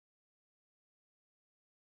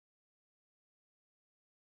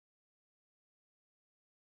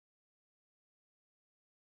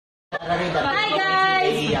Hi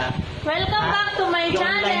guys! Welcome back to my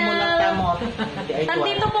channel!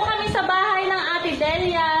 Nandito po kami sa bahay ng Ate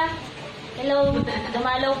Delia. Hello,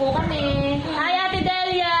 dumalaw po kami. Hi Ate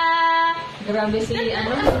Delia! Grabe si,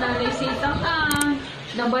 nanay sitang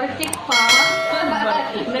nabartik pa.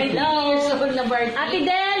 Hello! Ate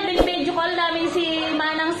Del, binibidyo call namin si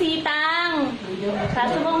Manang Sitang.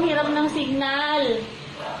 Kaso mong hirap ng signal.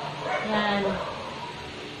 Yan.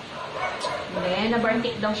 Hindi,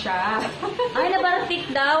 nabartik daw siya. Ay, nabartik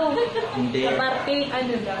daw. Hindi. Nabartik.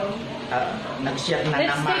 Ano daw? Nag-share na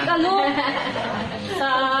Let's naman. take a look sa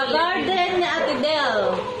garden ni Ate Del.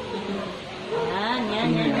 Yan.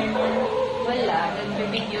 Wala,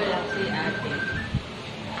 nagbibideo lang si ate.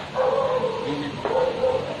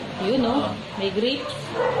 Yun, no? May grapes.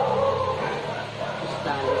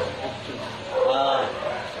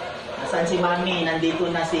 Nasaan si Mami? Nandito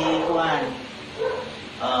na si Juan.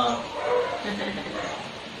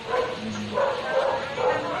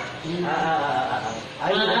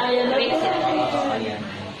 Ayan na. Ayan.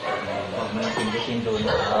 Huwag mo nang pindutin doon.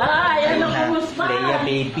 Ayan na, Ayun kumusta? Leia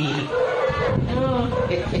baby.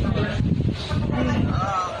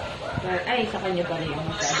 Ay, sa kanya pa rin yung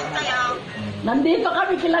masyado. Nandito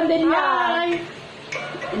kami kila Delia.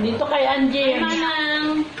 Dito kay Angie.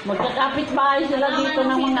 Manang. Magkakapit bahay sila dito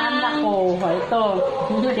ng mga anak ko. Ito,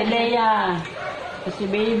 si Leia. Si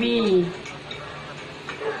Baby.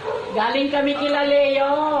 Galing kami kila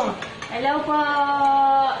Leo. Hello po.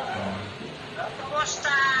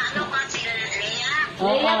 Kumusta? Ano ba si Lea?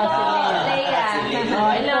 Leia po. Leia.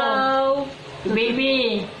 Oh, Hello. Si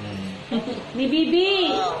Baby. Ni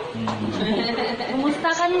Bibi.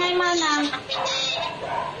 Kumusta ka ngay, Manang?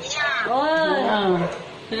 Oh.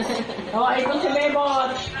 Oh, ito si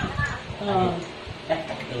Bebot. Oh.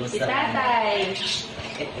 Si Tatay.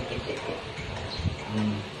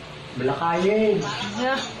 Balakayin.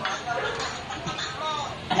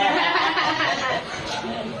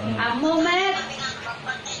 Moment.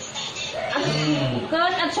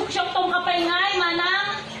 Kun, at suksok tong kapay ngay, Manang.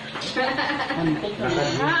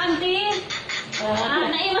 Auntie?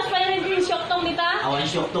 Naimas pa rin din syok tong dita? Awan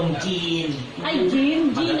syok tong Jean. Ay,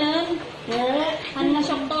 Ginan. Ano na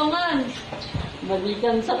syok tongan?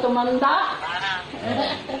 Madikan sa tumanda.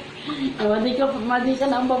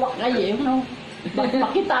 Madikan ang babakay.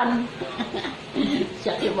 Babakitan.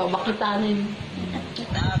 Siya yung babakitanin.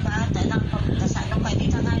 Dapat, anak, sa ano kayo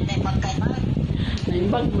dito nga, may pagkaiman.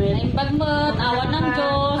 Naimbag men. Naimbag mo't, awan ng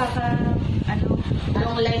Diyos.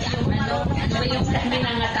 Yung light yung yung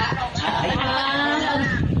binangata.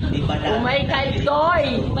 Di ba na? Umay kay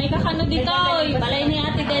Toy. May kakano dito, balay ni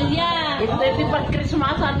Ate Delia. Ito pag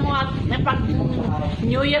Christmasan mo at pag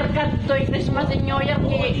New Year ka Toy, Christmas and New Year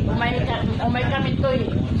ki umay kami Toy.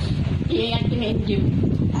 Iyan kini-Jim.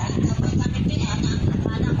 Anak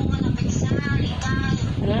ko nga napigsa, likay.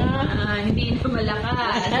 Hindi na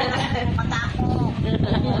malakas. Patako.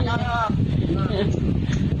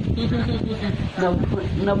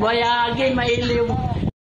 Nabayagi, mailiw.